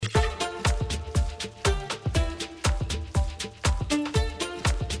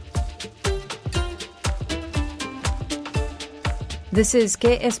This is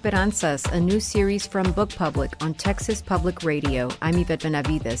Que Esperanzas, a new series from Book Public on Texas Public Radio. I'm Yvette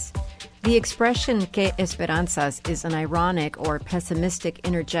Benavides. The expression Que Esperanzas is an ironic or pessimistic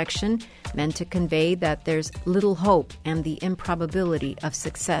interjection meant to convey that there's little hope and the improbability of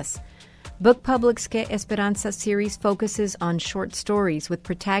success. Book Public's Que Esperanza series focuses on short stories with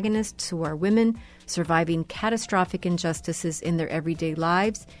protagonists who are women surviving catastrophic injustices in their everyday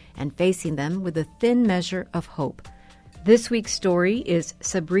lives and facing them with a thin measure of hope. This week's story is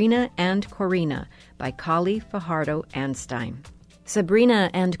Sabrina and Corina by Kali Fajardo Anstine. Sabrina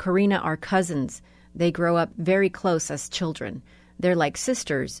and Corina are cousins. They grow up very close as children. They're like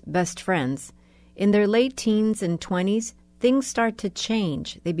sisters, best friends. In their late teens and 20s, things start to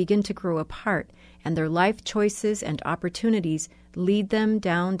change. They begin to grow apart, and their life choices and opportunities lead them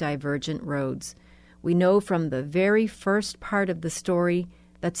down divergent roads. We know from the very first part of the story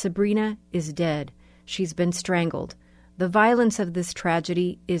that Sabrina is dead. She's been strangled. The violence of this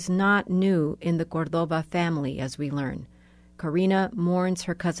tragedy is not new in the Cordova family, as we learn. Corina mourns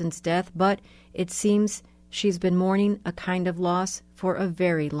her cousin's death, but it seems she's been mourning a kind of loss for a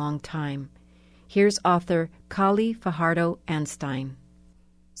very long time. Here's author Kali Fajardo Anstine.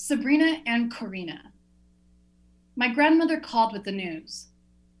 Sabrina and Corina. My grandmother called with the news.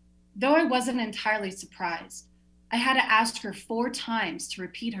 Though I wasn't entirely surprised, I had to ask her 4 times to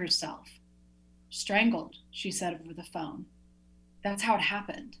repeat herself. Strangled, she said over the phone. That's how it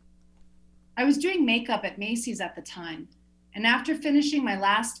happened. I was doing makeup at Macy's at the time, and after finishing my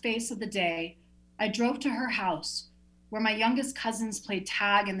last face of the day, I drove to her house, where my youngest cousins played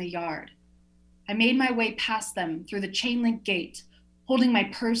tag in the yard. I made my way past them through the chain link gate, holding my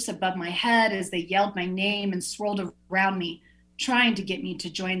purse above my head as they yelled my name and swirled around me, trying to get me to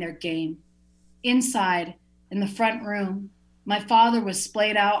join their game. Inside, in the front room, my father was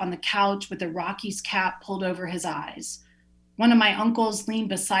splayed out on the couch with a Rockies cap pulled over his eyes. One of my uncles leaned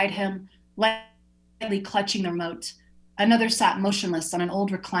beside him, lightly clutching the remote. Another sat motionless on an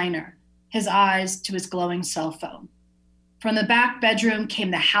old recliner, his eyes to his glowing cell phone. From the back bedroom came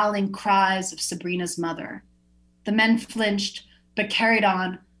the howling cries of Sabrina's mother. The men flinched, but carried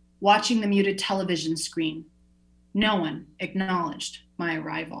on, watching the muted television screen. No one acknowledged my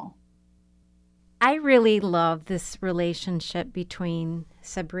arrival. I really love this relationship between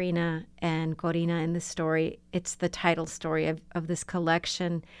Sabrina and Corina in the story. It's the title story of this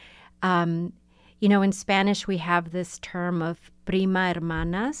collection. In Spanish, we have this term of prima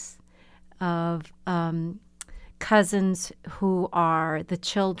hermanas, of cousins who are the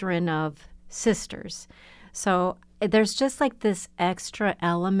children of sisters. So there's just like this extra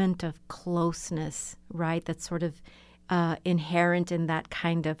element of closeness, right? That's sort of inherent in that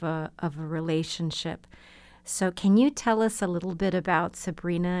kind of a relationship. So can you tell us a little bit about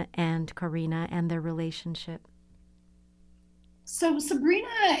Sabrina and Corina and their relationship? So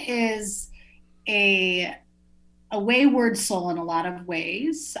Sabrina is a wayward soul in a lot of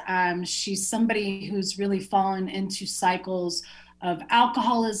ways. She's somebody who's really fallen into cycles of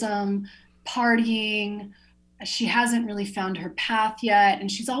alcoholism, partying. She hasn't really found her path yet, and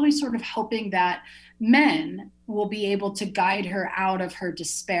she's always sort of hoping that men will be able to guide her out of her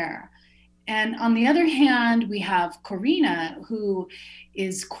despair. And on the other hand, we have Corina, who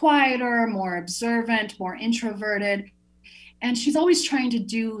is quieter, more observant, more introverted, and she's always trying to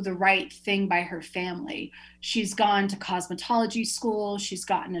do the right thing by her family. She's gone to cosmetology school, she's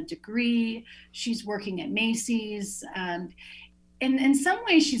gotten a degree, she's working at Macy's, and in some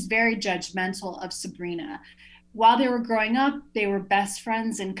ways she's very judgmental of Sabrina. While they were growing up, they were best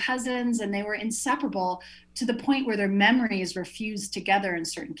friends and cousins, and they were inseparable to the point where their memories were fused together in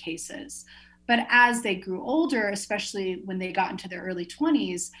certain cases. But as they grew older, especially when they got into their early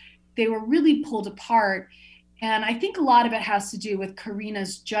 20s, they were really pulled apart. And I think a lot of it has to do with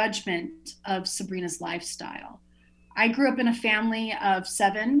Corina's judgment of Sabrina's lifestyle. I grew up in a family of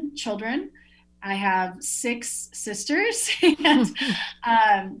 7 children. I have 6 sisters, and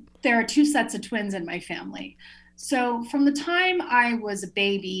there are 2 sets of twins in my family. So from the time I was a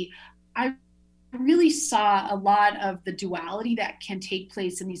baby, I really saw a lot of the duality that can take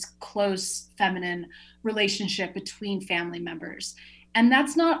place in these close feminine relationship between family members. And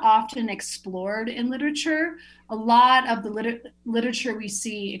that's not often explored in literature. A lot of the literature we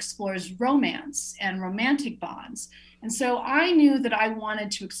see explores romance and romantic bonds. And so I knew that I wanted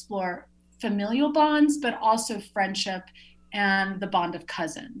to explore familial bonds, but also friendship and the bond of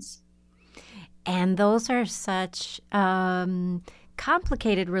cousins. And those are such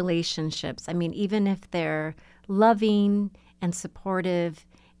complicated relationships. I mean, even if they're loving and supportive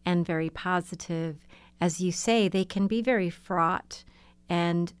and very positive, as you say, they can be very fraught.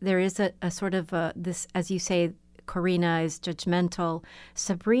 And there is a sort of this, as you say, Corina is judgmental.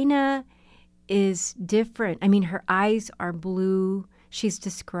 Sabrina is different. I mean, her eyes are blue. She's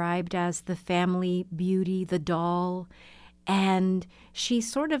described as the family beauty, the doll. And she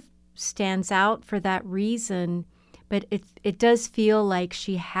sort of stands out for that reason. But it does feel like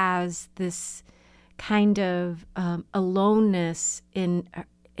she has this kind of aloneness in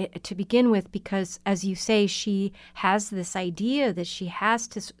to begin with, because, as you say, she has this idea that she has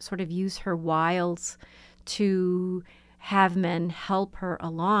to sort of use her wiles to have men help her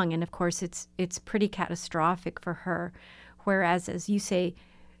along. And of course, it's pretty catastrophic for her. Whereas, as you say,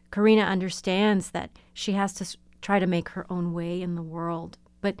 Corina understands that she has to try to make her own way in the world.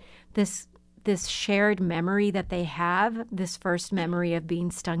 But this shared memory that they have, this first memory of being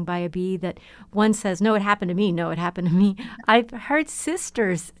stung by a bee, that one says, no, it happened to me. No, it happened to me. I've heard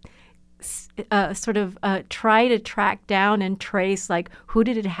sisters try to track down and trace, like, who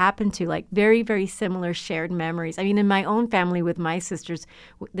did it happen to? Like, very, very similar shared memories. I mean, in my own family with my sisters,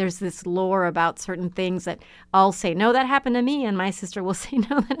 there's this lore about certain things that I'll say, no, that happened to me. And my sister will say,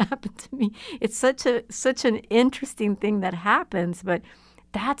 no, that happened to me. It's such an interesting thing that happens, but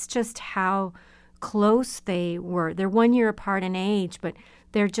that's just how close they were. They're 1 year apart in age, but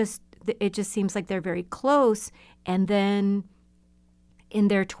it just seems like they're very close. And then in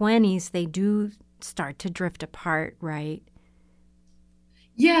their 20s, they do start to drift apart, right?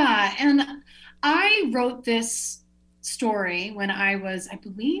 Yeah, and I wrote this story when I was, I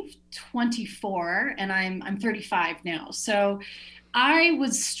believe, 24, and I'm 35 now. So I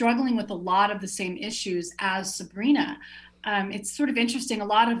was struggling with a lot of the same issues as Sabrina. It's sort of interesting. A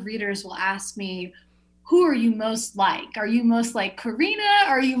lot of readers will ask me, who are you most like? Are you most like Corina?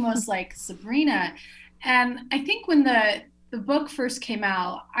 Are you most like Sabrina? And I think when the book first came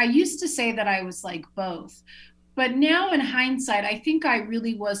out, I used to say that I was like both. But now in hindsight, I think I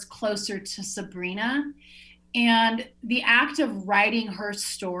really was closer to Sabrina. And the act of writing her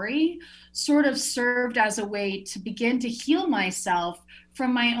story sort of served as a way to begin to heal myself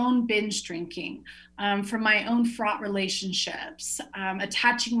from my own binge drinking, from my own fraught relationships,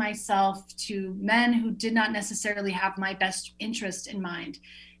 attaching myself to men who did not necessarily have my best interest in mind,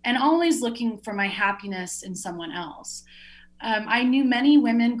 and always looking for my happiness in someone else. I knew many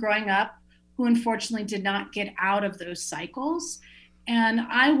women growing up who unfortunately did not get out of those cycles. And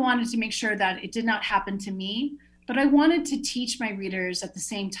I wanted to make sure that it did not happen to me, but I wanted to teach my readers at the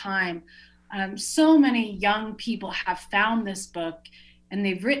same time. So many young people have found this book, and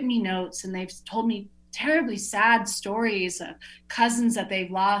they've written me notes, and they've told me terribly sad stories of cousins that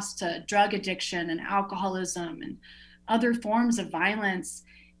they've lost to drug addiction and alcoholism and other forms of violence.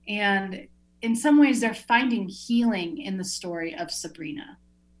 And in some ways, they're finding healing in the story of Sabrina.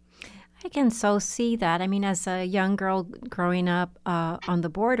 I can so see that. I mean, as a young girl growing up on the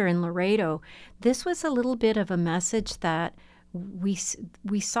border in Laredo, this was a little bit of a message that we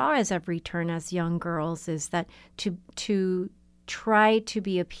saw as every turn as young girls, is that to try to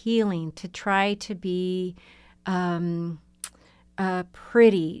be appealing, to try to be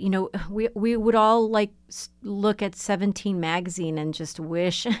pretty. You know, we would all like look at 17 magazine and just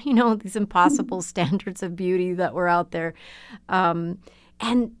wish, these impossible standards of beauty that were out there.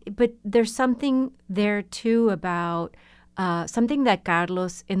 But there's something there too about something that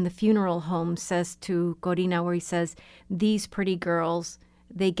Carlos in the funeral home says to Corina, where he says, these pretty girls,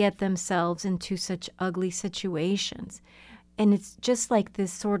 they get themselves into such ugly situations. And it's just like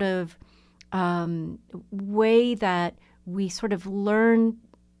this sort of way that we sort of learn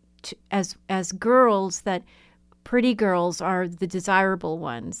as girls that pretty girls are the desirable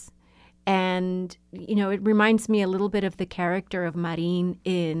ones. And, it reminds me a little bit of the character of Marín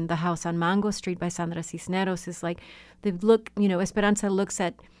in The House on Mango Street by Sandra Cisneros. It's like Esperanza looks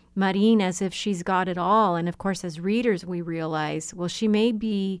at Marín as if she's got it all. And of course, as readers, we realize, well, she may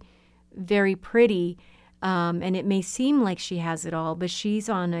be very pretty, and it may seem like she has it all, but she's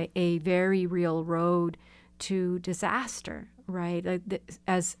on a very real road to disaster, right?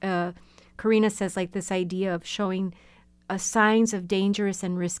 As Corina says, like this idea of showing signs of dangerous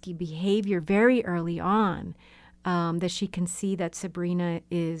and risky behavior very early on, that she can see that Sabrina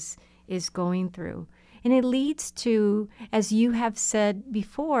is going through. And it leads to, as you have said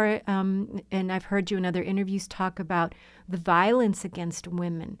before, and I've heard you in other interviews talk about the violence against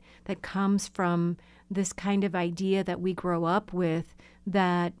women that comes from this kind of idea that we grow up with,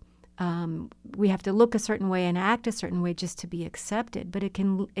 that we have to look a certain way and act a certain way just to be accepted. But it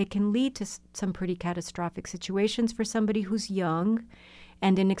can lead to some pretty catastrophic situations for somebody who's young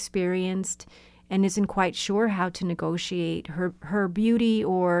and inexperienced and isn't quite sure how to negotiate her beauty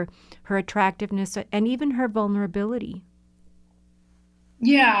or her attractiveness and even her vulnerability.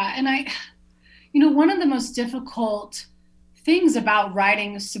 Yeah, and One of the most difficult things about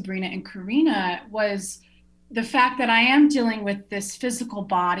writing Sabrina and Karina was the fact that I am dealing with this physical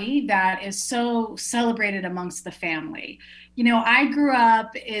body that is so celebrated amongst the family. I grew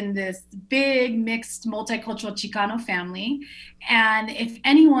up in this big mixed multicultural Chicano family. And if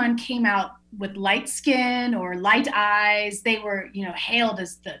anyone came out with light skin or light eyes, they were, hailed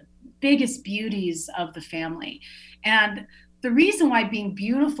as the biggest beauties of the family. And the reason why being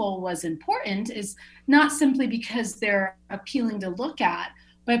beautiful was important is not simply because they're appealing to look at,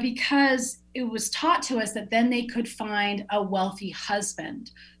 but because it was taught to us that then they could find a wealthy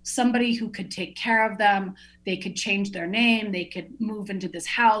husband, somebody who could take care of them. They could change their name, they could move into this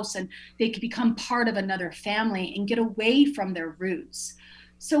house, and they could become part of another family and get away from their roots.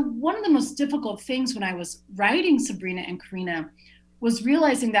 So one of the most difficult things when I was writing Sabrina and Karina was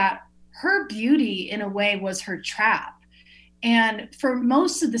realizing that her beauty in a way was her trap. And for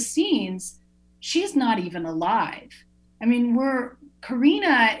most of the scenes, she's not even alive. I mean,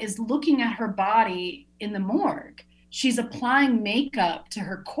 Karina is looking at her body in the morgue. She's applying makeup to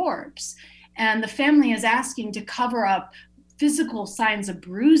her corpse, and the family is asking to cover up physical signs of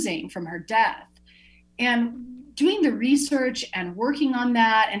bruising from her death. And doing the research and working on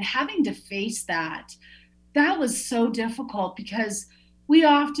that and having to face that was so difficult because we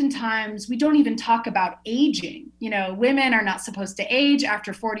don't even talk about aging. Women are not supposed to age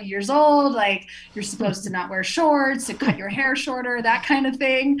after 40 years old. Like, you're supposed to not wear shorts, to cut your hair shorter, that kind of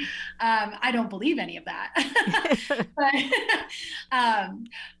thing. I don't believe any of that.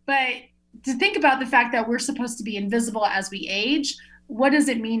 but to think about the fact that we're supposed to be invisible as we age, what does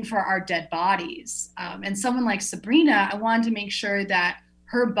it mean for our dead bodies? And someone like Sabrina, I wanted to make sure that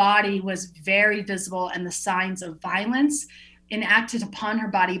her body was very visible, and the signs of violence enacted upon her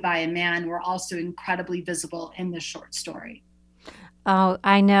body by a man were also incredibly visible in the short story. Oh,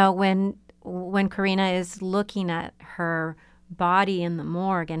 I know when Karina is looking at her body in the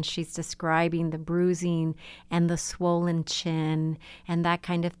morgue and she's describing the bruising and the swollen chin and that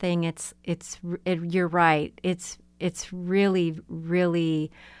kind of thing, you're right. It's really, really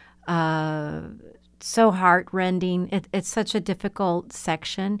so heartrending. It's such a difficult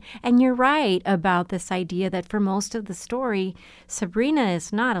section. And you're right about this idea that for most of the story, Sabrina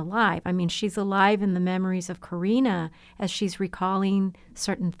is not alive. I mean, she's alive in the memories of Karina as she's recalling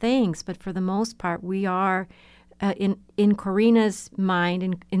certain things. But for the most part, we are in Karina's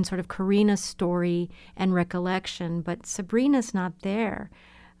mind, in sort of Karina's story and recollection. But Sabrina's not there.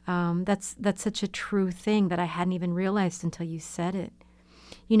 That's such a true thing that I hadn't even realized until you said it.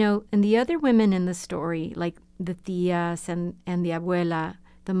 And the other women in the story, like the tias and the abuela,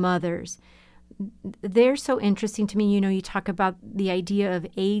 the mothers, they're so interesting to me. You talk about the idea of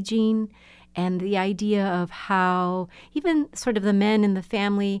aging and the idea of how even sort of the men in the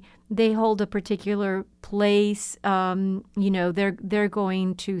family, they hold a particular place. They're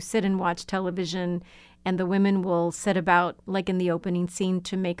going to sit and watch television, and the women will set about, like in the opening scene,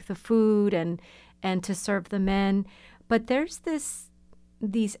 to make the food and to serve the men. But there's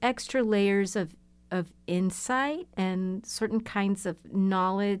these extra layers of insight and certain kinds of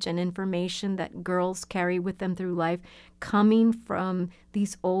knowledge and information that girls carry with them through life coming from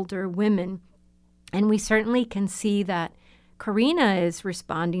these older women. And we certainly can see that Karina is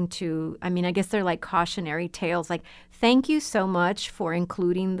responding to, I mean, I guess they're like cautionary tales, like, thank you so much for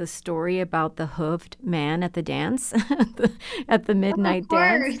including the story about the hooved man at the dance, at the midnight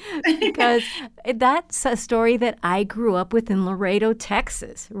dance, because that's a story that I grew up with in Laredo,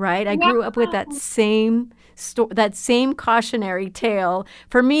 Texas, right? I grew up with that same cautionary tale.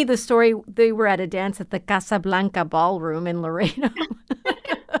 For me, the story, they were at a dance at the Casa Blanca Ballroom in Laredo.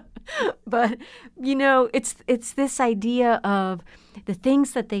 But, it's this idea of the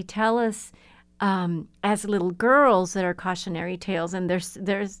things that they tell us as little girls that are cautionary tales. And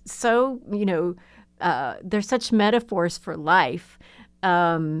there's so, they're such metaphors for life.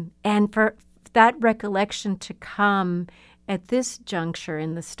 And for that recollection to come at this juncture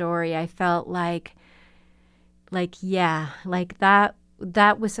in the story, I felt like that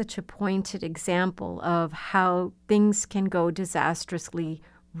was such a pointed example of how things can go disastrously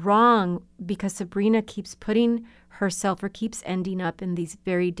wrong because Sabrina keeps putting herself or keeps ending up in these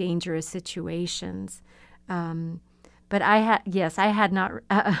very dangerous situations. But I had not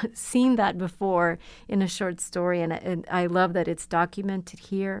seen that before in a short story, and I love that it's documented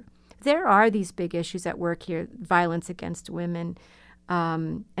here. There are these big issues at work here, violence against women.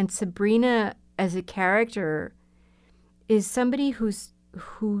 And Sabrina, as a character, is somebody who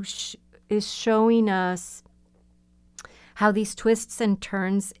is showing us how these twists and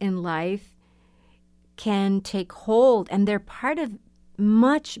turns in life can take hold, and they're part of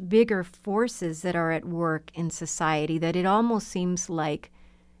much bigger forces that are at work in society that it almost seems like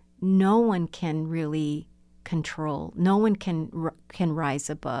no one can really control. No one can rise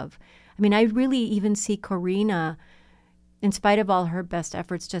above. I mean, I really even see Corrina, in spite of all her best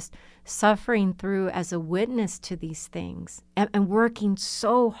efforts, just suffering through as a witness to these things and working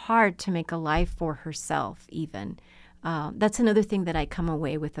so hard to make a life for herself even. That's another thing that I come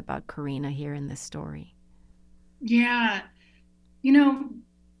away with about Corrina here in this story. Yeah.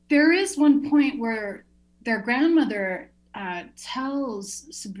 There is one point where their grandmother tells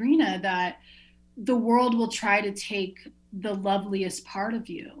Sabrina that the world will try to take the loveliest part of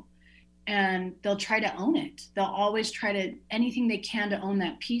you and they'll try to own it. They'll always try to, anything they can to own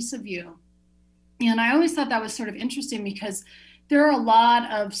that piece of you. And I always thought that was sort of interesting because there are a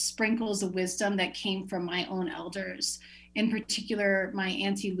lot of sprinkles of wisdom that came from my own elders, in particular, my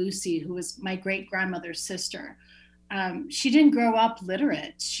Auntie Lucy, who was my great grandmother's sister. She didn't grow up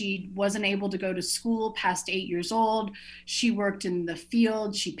literate. She wasn't able to go to school past 8 years old. She worked in the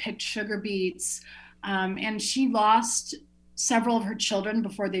field. She picked sugar beets. And she lost several of her children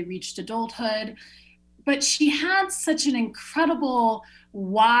before they reached adulthood. But she had such an incredible,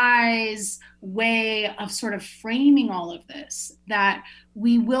 wise way of sort of framing all of this, that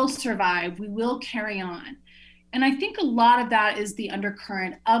we will survive, we will carry on. And I think a lot of that is the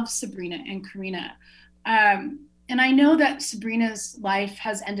undercurrent of Sabrina and Corrina. And I know that Sabrina's life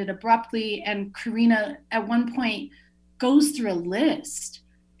has ended abruptly, and Corrina at one point goes through a list.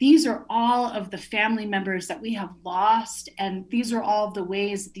 These are all of the family members that we have lost, and these are all of the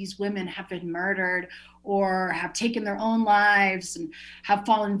ways that these women have been murdered or have taken their own lives and have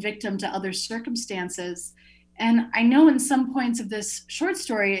fallen victim to other circumstances. And I know in some points of this short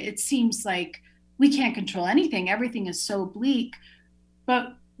story, it seems like we can't control anything. Everything is so bleak.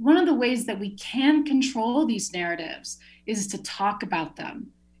 But one of the ways that we can control these narratives is to talk about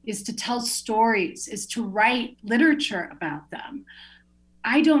them, is to tell stories, is to write literature about them.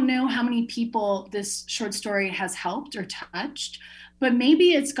 I don't know how many people this short story has helped or touched, but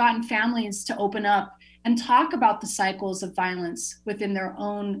maybe it's gotten families to open up and talk about the cycles of violence within their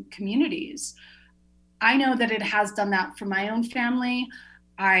own communities. I know that it has done that for my own family.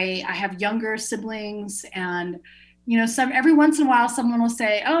 I have younger siblings, and every once in a while someone will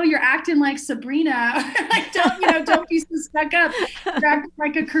say, "Oh, you're acting like Sabrina." Like, don't be so stuck up. You're acting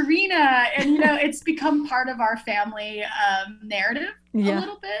like a Corrina. And, it's become part of our family narrative a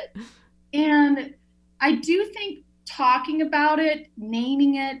little bit. And I do think talking about it,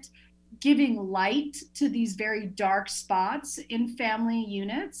 naming it, giving light to these very dark spots in family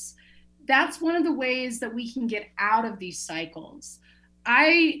units, that's one of the ways that we can get out of these cycles.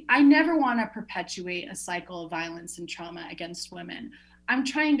 I never want to perpetuate a cycle of violence and trauma against women. I'm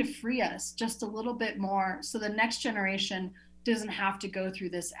trying to free us just a little bit more so the next generation doesn't have to go through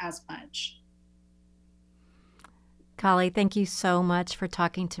this as much. Kali, thank you so much for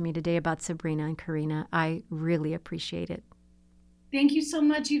talking to me today about Sabrina and Corrina. I really appreciate it. Thank you so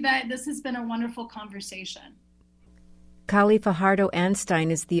much, Yvette. This has been a wonderful conversation. Kali Fajardo-Anstine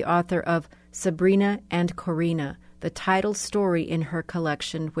is the author of Sabrina and Corrina, the title story in her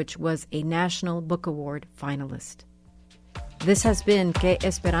collection, which was a National Book Award finalist. This has been Que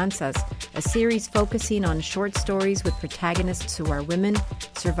Esperanzas, a series focusing on short stories with protagonists who are women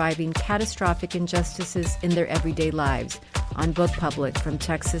surviving catastrophic injustices in their everyday lives on Book Public from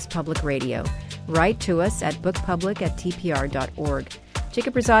Texas Public Radio. Write to us at bookpublic@tpr.org.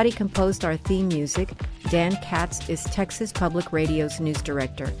 Jacob Rosati composed our theme music. Dan Katz is Texas Public Radio's news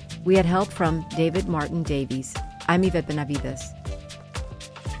director. We had help from David Martin Davies. I'm Yvette Benavides.